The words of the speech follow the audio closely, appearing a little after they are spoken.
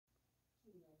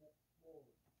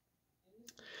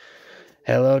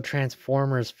Hello,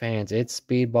 Transformers fans. It's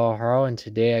Speedball Haro, and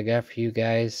today I got for you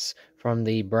guys from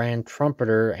the brand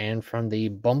Trumpeter and from the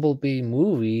Bumblebee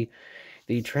movie,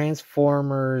 the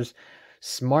Transformers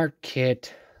Smart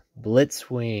Kit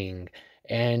Blitzwing.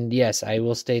 And yes, I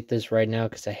will state this right now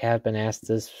because I have been asked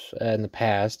this in the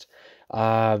past.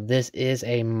 This is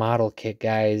a model kit,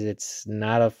 guys. It's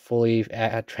not a fully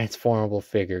transformable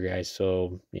figure, guys.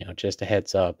 So, just a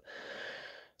heads up.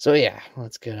 So yeah,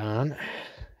 let's get on.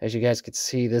 As you guys can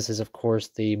see, this is of course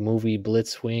the movie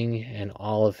Blitzwing and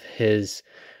all of his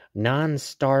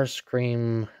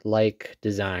non-Starscream like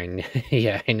design.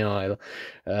 Yeah, I know.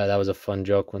 That was a fun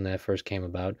joke when that first came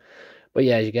about. But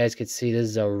yeah, as you guys can see, this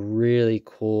is a really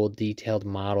cool detailed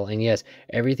model. And yes,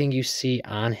 everything you see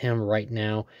on him right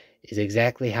now is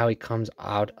exactly how he comes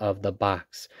out of the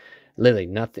box. Literally,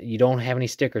 nothing. You don't have any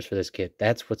stickers for this kit.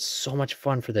 That's what's so much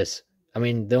fun for this. I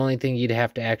mean, the only thing you'd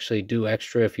have to actually do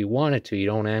extra if you wanted to, you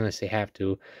don't honestly have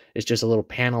to, is just a little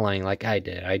paneling like I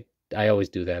did. I always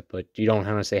do that, but you don't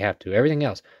honestly have to. Everything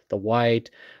else, the white,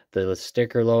 the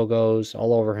sticker logos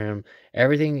all over him,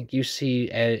 everything you see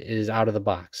is out of the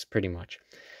box, pretty much.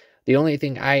 The only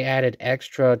thing I added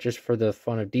extra just for the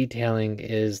fun of detailing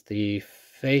is the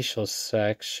facial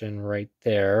section right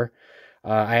there.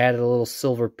 I added a little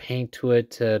silver paint to it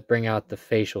to bring out the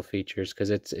facial features because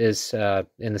it is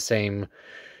in the same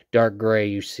dark gray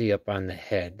you see up on the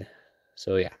head.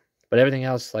 So yeah, but everything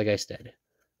else, like I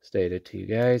stated to you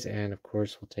guys, and of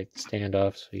course we'll take the stand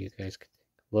off so you guys can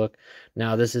look.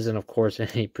 Now this isn't, of course,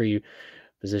 any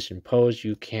pre-position pose.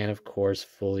 You can, of course,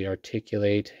 fully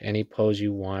articulate any pose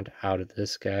you want out of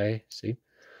this guy. See,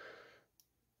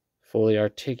 fully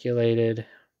articulated,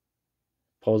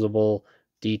 posable,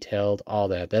 detailed, all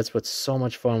that. That's what's so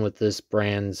much fun with this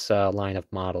brand's line of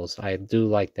models. I do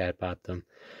like that about them.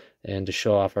 And to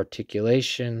show off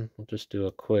articulation, we'll just do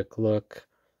a quick look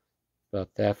about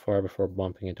that far before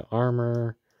bumping into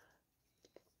armor.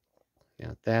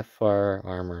 Not that far,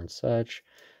 armor and such.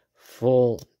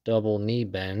 Full double knee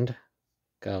bend.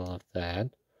 Gotta love that.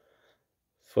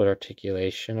 Foot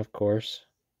articulation, of course.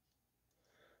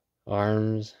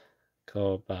 Arms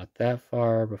go about that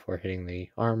far before hitting the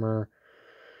armor.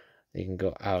 They can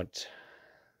go out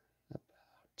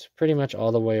pretty much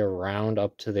all the way around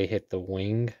up till they hit the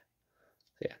wing.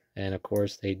 Yeah, and of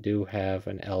course they do have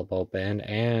an elbow bend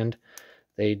and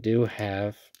they do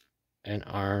have an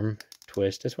arm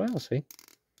twist as well. See,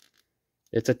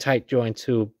 it's a tight joint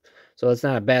too, so it's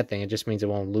not a bad thing. It just means it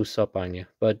won't loose up on you.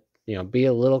 But be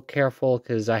a little careful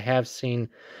because I have seen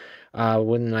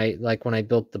when I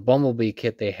built the Bumblebee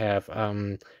kit, they have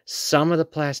some of the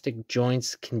plastic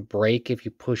joints can break if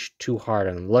you push too hard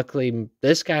on them. Luckily,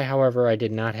 this guy, however, I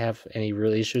did not have any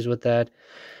real issues with that.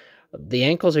 The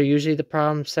ankles are usually the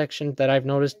problem section that I've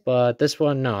noticed, but this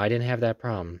one, no, I didn't have that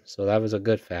problem. So that was a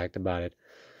good fact about it.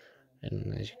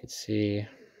 And as you can see,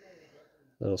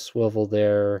 little swivel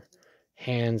there.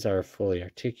 Hands are fully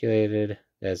articulated,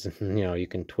 as you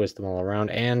can twist them all around,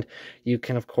 and you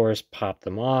can of course pop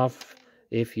them off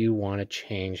if you want to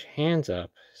change hands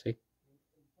up. See,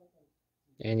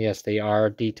 and yes, they are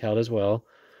detailed as well.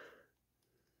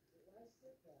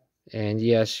 And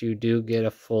yes, you do get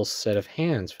a full set of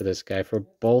hands for this guy for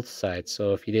both sides.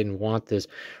 So if you didn't want this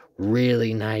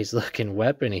really nice looking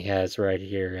weapon he has right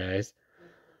here, guys,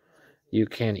 you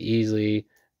can easily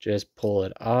just pull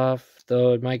it off,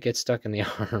 though it might get stuck in the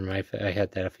arm. I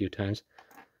had that a few times.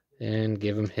 And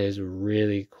give him his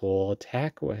really cool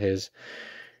attack.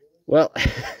 Well,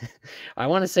 I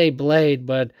want to say blade,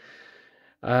 but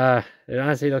it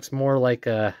honestly looks more like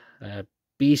a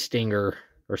bee stinger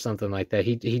or something like that.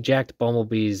 He jacked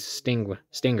Bumblebee's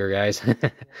stinger, guys.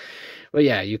 But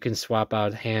yeah, you can swap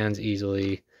out hands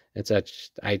easily. And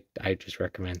such. I just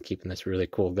recommend keeping this really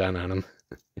cool gun on him.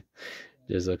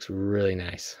 Just looks really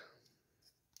nice.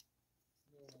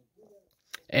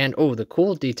 And oh, the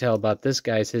cool detail about this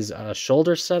guy is his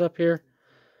shoulder setup here.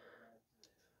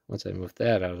 Once I move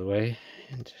that out of the way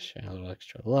and just shine a little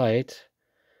extra light,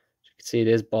 as you can see, it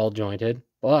is ball jointed.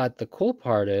 But the cool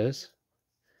part is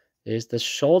the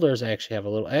shoulders actually have a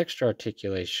little extra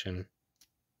articulation.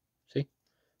 See?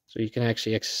 So you can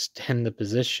actually extend the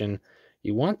position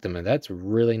you want them in. That's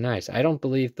really nice. I don't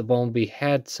believe the Bumblebee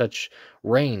had such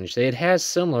range. It has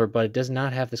similar, but it does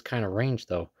not have this kind of range,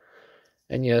 though.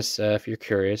 And yes, if you're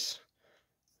curious,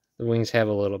 the wings have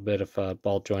a little bit of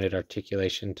ball jointed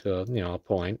articulation to a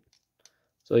point.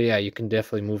 So yeah, you can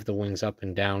definitely move the wings up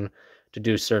and down to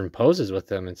do certain poses with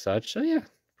them and such. So yeah,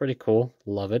 pretty cool.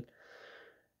 Love it.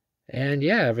 And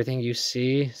yeah, everything you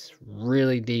see is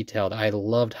really detailed. I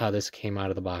loved how this came out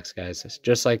of the box, guys. It's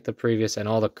just like the previous and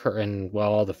all the current,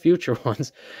 well, all the future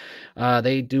ones.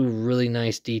 They do really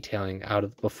nice detailing out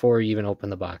of before you even open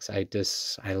the box.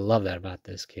 I love that about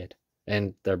this kit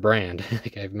and their brand,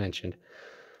 like I've mentioned.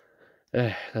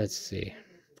 Let's see.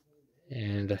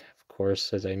 And of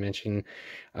course, as I mentioned,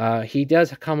 he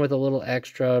does come with a little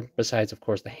extra besides, of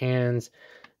course, the hands.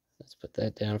 Let's put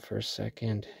that down for a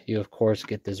second. You, of course,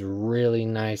 get this really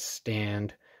nice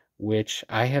stand, which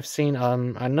I have seen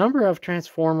a number of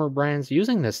Transformer brands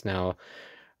using this now.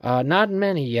 Not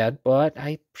many yet, but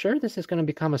I'm sure this is going to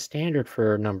become a standard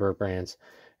for a number of brands.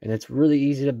 And it's really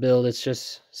easy to build. It's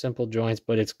just simple joints,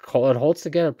 but it holds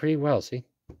together pretty well. See?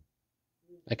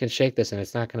 I can shake this and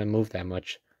it's not going to move that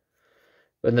much.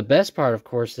 But the best part, of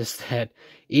course, is that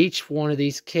each one of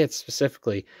these kits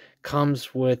specifically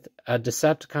comes with a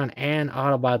Decepticon and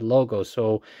Autobot logo.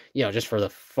 So, you know, just for the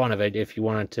fun of it, if you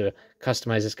wanted to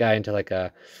customize this guy into like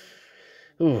a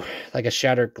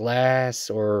shattered glass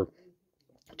or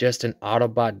just an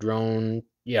Autobot drone,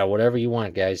 yeah, whatever you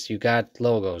want, guys. You got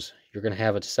logos. You're going to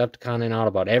have a Decepticon and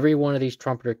Autobot. Every one of these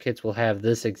Trumpeter kits will have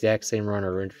this exact same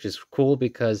runner, which is cool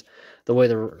because the way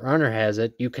the runner has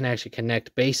it, you can actually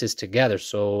connect bases together.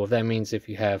 So that means if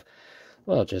you have,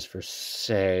 well, just for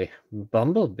say,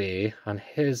 Bumblebee on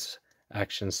his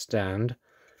action stand,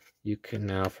 you can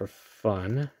now, for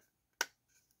fun,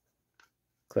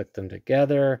 click them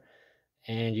together,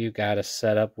 and you got a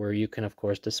setup where you can, of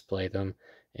course, display them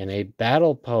in a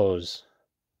battle pose.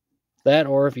 That,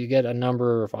 or if you get a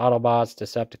number of Autobots,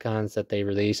 Decepticons that they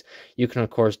release, you can,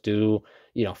 of course, do,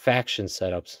 you know, faction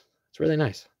setups. It's really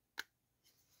nice.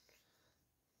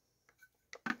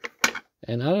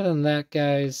 And other than that,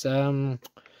 guys,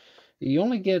 you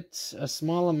only get a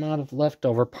small amount of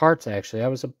leftover parts, actually. I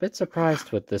was a bit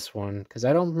surprised with this one, because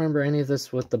I don't remember any of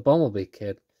this with the Bumblebee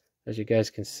kit. As you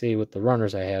guys can see with the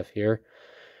runners I have here.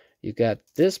 You got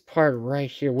this part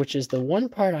right here, which is the one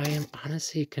part I am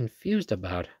honestly confused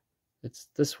about. It's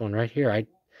this one right here.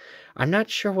 I'm not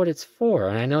sure what it's for,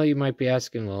 and I know you might be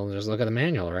asking, well, just look at the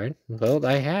manual, right? Well,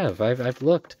 I have. I've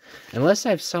looked. Unless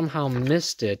I've somehow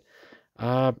missed it,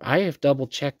 I have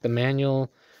double-checked the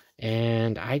manual,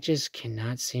 and I just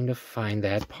cannot seem to find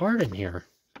that part in here.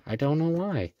 I don't know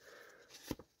why.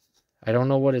 I don't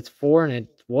know what it's for, and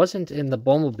it wasn't in the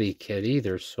Bumblebee kit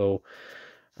either, so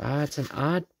it's an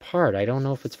odd part. I don't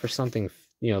know if it's for something,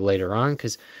 you know, later on,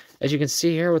 because as you can see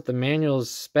here with the manual's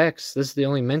specs, this is the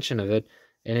only mention of it,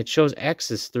 and it shows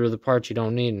X's through the parts you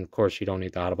don't need, and of course you don't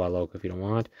need the Autobot logo if you don't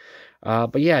want.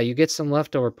 But yeah, you get some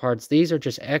leftover parts. These are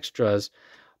just extras,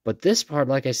 but this part,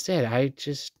 like I said, I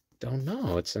just don't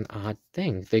know. It's an odd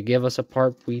thing. They give us a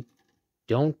part we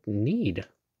don't need.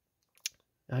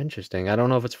 Interesting. I don't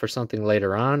know if it's for something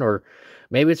later on, or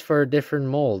maybe it's for a different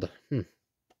mold.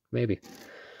 Maybe.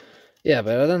 Yeah,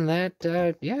 but other than that,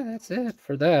 yeah, that's it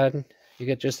for that. You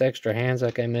get just extra hands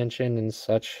like I mentioned and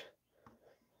such.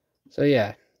 So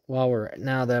yeah,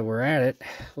 now that we're at it,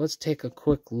 let's take a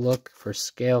quick look for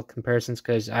scale comparisons,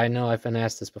 because I know I've been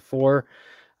asked this before.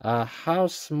 How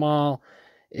small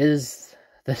is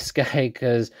this guy?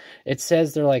 Because it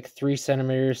says they're like 3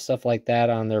 centimeters, stuff like that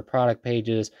on their product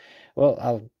pages. Well,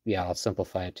 I'll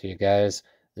simplify it to you guys.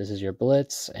 This is your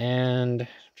Blitz, and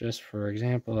just for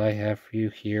example, I have for you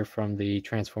here from the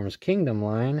Transformers Kingdom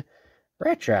line,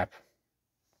 Rat Trap.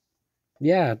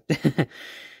 Yeah,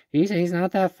 he's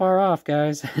not that far off,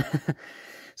 guys.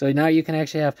 So now you can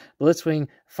actually have Blitzwing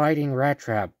fighting Rat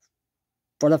Trap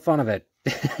for the fun of it,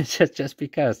 just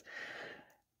because.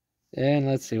 And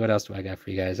let's see, what else do I got for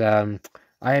you guys? I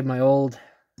have my old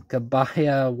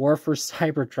Kabaya War for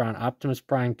Cybertron Optimus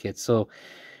Prime kit. So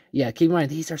yeah, keep in mind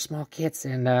these are small kits,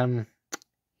 and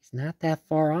he's not that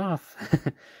far off.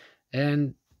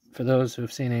 And for those who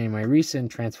have seen any of my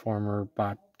recent Transformer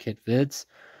bot kit vids,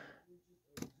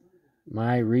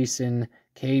 my recent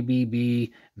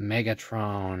KBB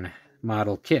Megatron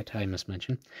model kit, I must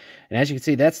mention. And as you can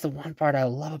see, that's the one part I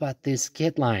love about this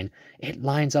kit line. It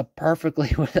lines up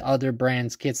perfectly with other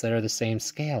brands' kits that are the same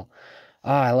scale.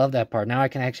 Oh, I love that part. Now I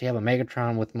can actually have a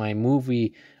Megatron with my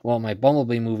my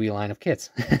Bumblebee movie line of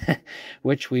kits,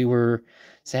 which we were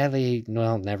sadly,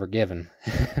 well, never given.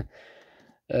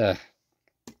 So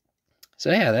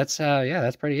yeah,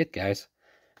 that's pretty it, guys.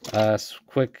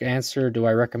 Quick answer, do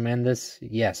I recommend this?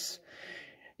 Yes.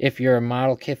 If you're a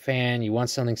model kit fan, you want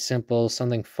something simple,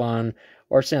 something fun,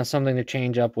 or something to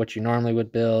change up what you normally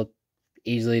would build,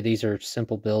 easily, these are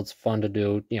simple builds, fun to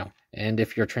do, you know, And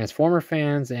if you're Transformer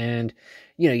fans and,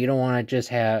 you don't want to just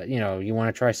have, you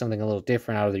want to try something a little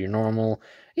different out of your normal,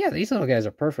 yeah, these little guys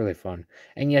are perfectly fun.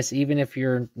 And yes, even if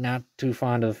you're not too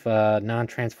fond of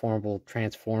non-transformable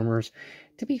Transformers,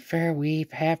 to be fair, we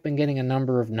have been getting a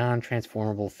number of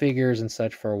non-transformable figures and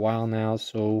such for a while now,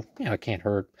 so, it can't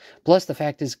hurt. Plus, the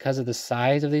fact is, because of the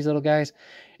size of these little guys,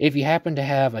 if you happen to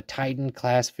have a Titan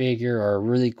class figure or a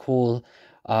really cool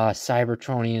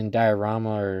Cybertronian diorama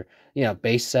or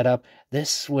base setup,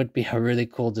 this would be a really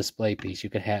cool display piece you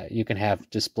can have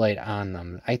displayed on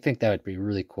them. I think that would be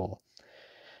really cool.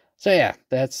 So yeah,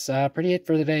 that's pretty it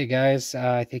for today, guys.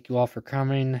 I thank you all for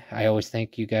coming. I always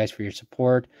thank you guys for your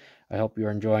support. I hope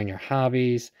you're enjoying your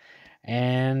hobbies.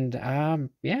 And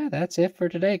yeah, that's it for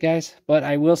today, guys. But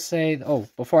I will say, oh,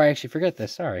 before I actually forget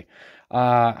this, sorry.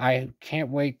 I can't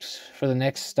wait for the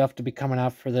next stuff to be coming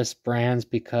out for this brands,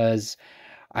 because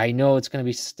I know it's going to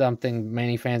be something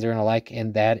many fans are going to like,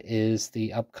 and that is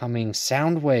the upcoming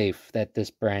Soundwave that this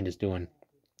brand is doing.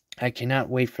 I cannot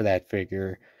wait for that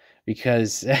figure,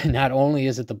 because not only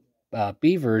is it the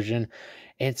B version,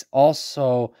 it's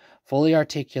also fully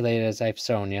articulated, as I've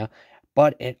shown you,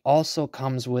 but it also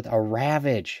comes with a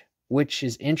Ravage, which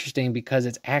is interesting because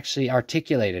it's actually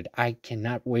articulated. I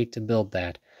cannot wait to build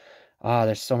that.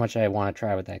 There's so much I want to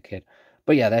try with that kit.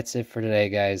 But yeah, that's it for today,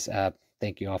 guys.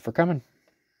 Thank you all for coming.